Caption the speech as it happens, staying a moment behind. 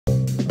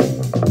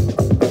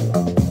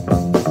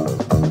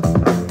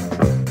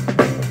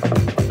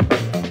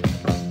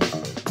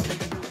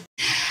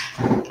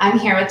I'm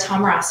here with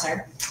Tom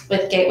Rosser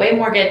with Gateway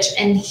Mortgage,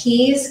 and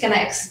he's going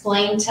to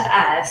explain to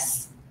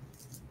us,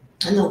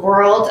 in the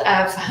world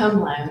of home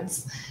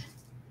loans,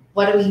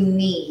 what do we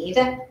need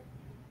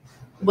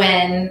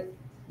when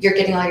you're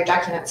getting all your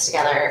documents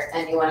together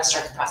and you want to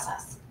start the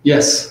process?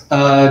 Yes,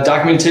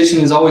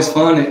 documentation is always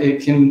fun.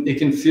 It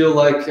can feel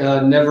like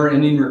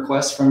never-ending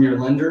requests from your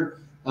lender.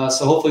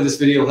 So hopefully this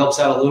video helps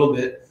out a little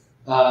bit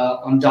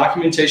on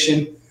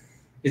documentation.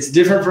 It's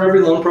different for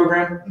every loan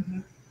program. Mm-hmm.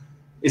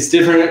 It's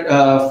different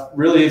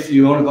really if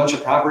you own a bunch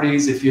of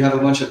properties, if you have a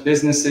bunch of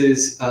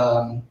businesses,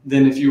 than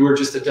if you were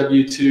just a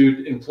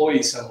W-2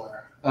 employee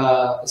somewhere.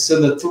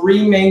 So the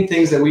three main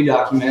things that we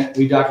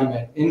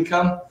document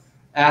income,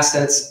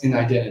 assets, and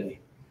identity.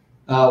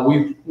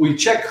 We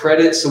check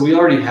credit, so we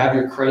already have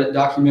your credit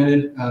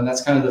documented.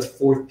 That's kind of the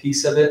fourth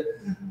piece of it.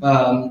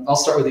 Mm-hmm. I'll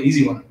start with the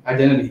easy one,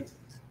 identity.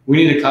 We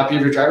need a copy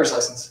of your driver's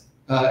license.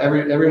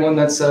 Everyone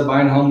that's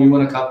buying a home, we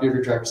want a copy of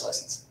your driver's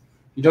license.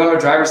 If you don't have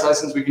a driver's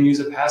license, we can use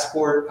a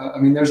passport. I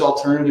mean, there's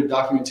alternative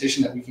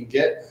documentation that we can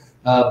get,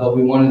 but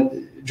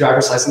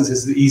driver's license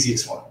is the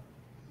easiest one.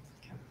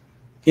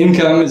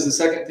 Income is the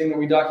second thing that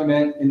we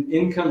document, and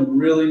income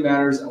really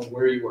matters on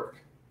where you work.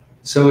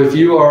 So if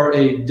you are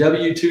a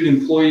W-2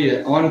 employee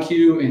at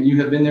OnQ and you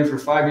have been there for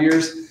 5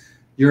 years,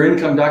 your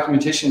income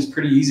documentation is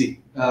pretty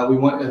easy. We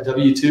want a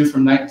W-2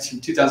 from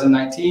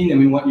 2019, and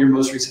we want your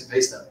most recent pay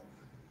stub.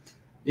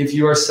 If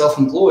you are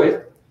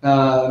self-employed,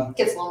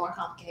 gets a little more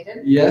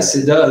complicated. Yes,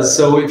 it does.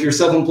 So if you're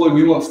self-employed,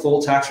 we want full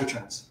tax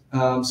returns.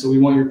 So we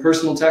want your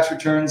personal tax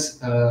returns.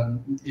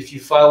 If you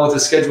file with a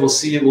Schedule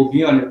C, it will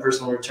be on your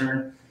personal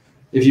return.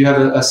 If you have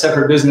a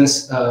separate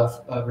business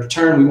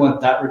return, we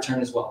want that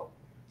return as well.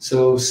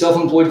 So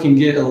self-employed can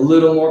get a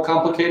little more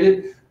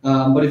complicated,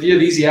 but if you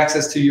have easy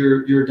access to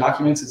your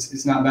documents,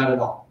 it's not bad at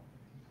all.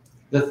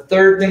 The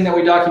third thing that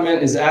we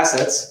document is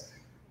assets.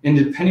 And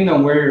depending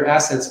on where your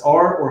assets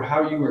are or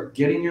how you are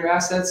getting your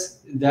assets,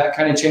 that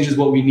kind of changes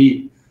what we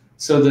need.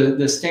 So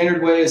the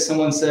standard way is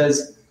someone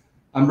says,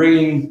 I'm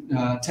bringing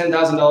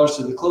 $10,000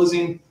 to the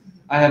closing.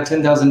 I have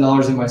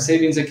 $10,000 in my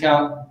savings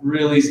account.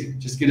 Real easy.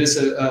 Just get us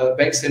a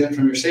bank statement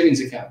from your savings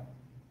account.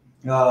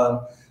 We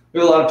have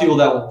a lot of people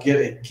that will get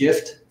a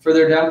gift for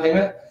their down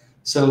payment.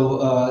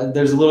 So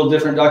there's a little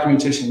different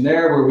documentation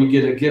there where we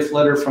get a gift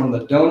letter from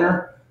the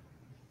donor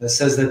that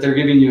says that they're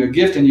giving you a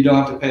gift and you don't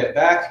have to pay it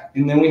back.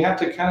 And then we have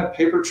to kind of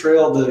paper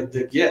trail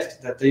the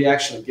gift that they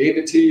actually gave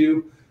it to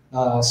you.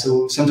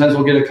 So sometimes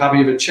we'll get a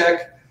copy of a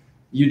check.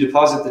 You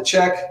deposit the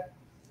check.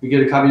 We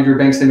get a copy of your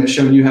bank statement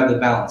showing you have the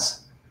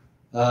balance.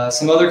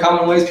 Some other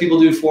common ways people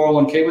do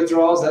 401k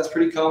withdrawals. That's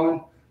pretty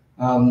common.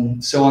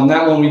 So on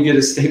that one, we get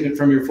a statement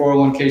from your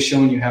 401k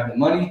showing you have the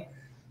money.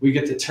 We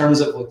get the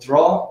terms of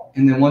withdrawal.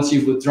 And then once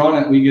you've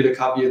withdrawn it, we get a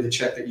copy of the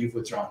check that you've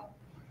withdrawn.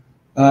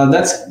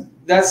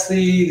 That's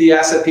the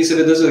asset piece of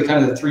it. Those are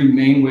kind of the three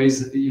main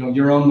ways that,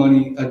 your own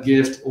money, a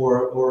gift,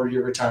 or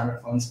your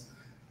retirement funds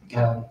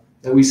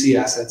that we see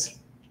assets.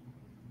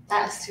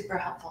 That is super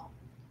helpful.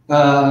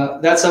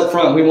 That's up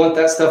front. We want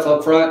that stuff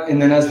up front,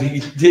 and then as we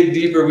dig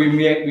deeper, we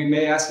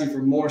may ask you for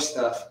more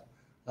stuff.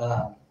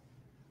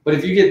 But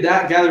if you get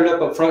that gathered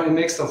up front, it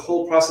makes the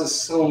whole process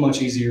so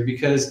much easier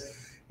because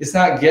it's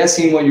not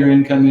guessing what your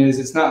income is.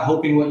 It's not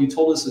hoping what you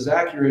told us is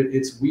accurate.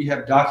 It's we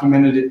have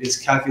documented it. It's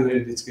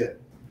calculated. It's good.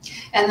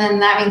 And then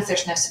that means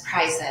there's no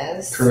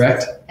surprises.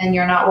 Correct. And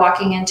you're not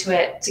walking into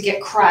it to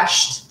get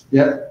crushed.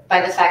 Yep.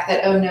 By the fact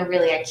that, oh no,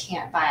 really, I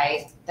can't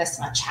buy this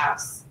much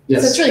house.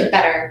 Yes. So it's really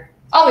better,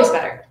 always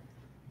better,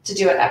 to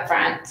do it up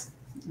front.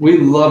 We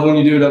love when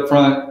you do it up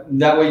front.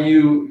 That way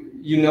you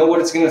know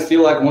what it's going to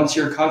feel like once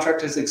your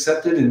contract is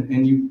accepted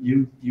and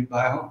you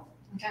buy a home.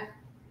 Okay.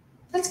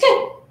 That's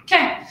good.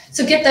 Okay.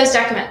 So get those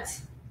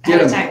documents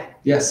ahead of time.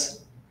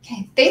 Yes.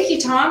 Okay. Thank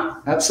you,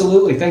 Tom.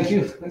 Absolutely. Thank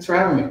you. Thanks for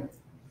having me.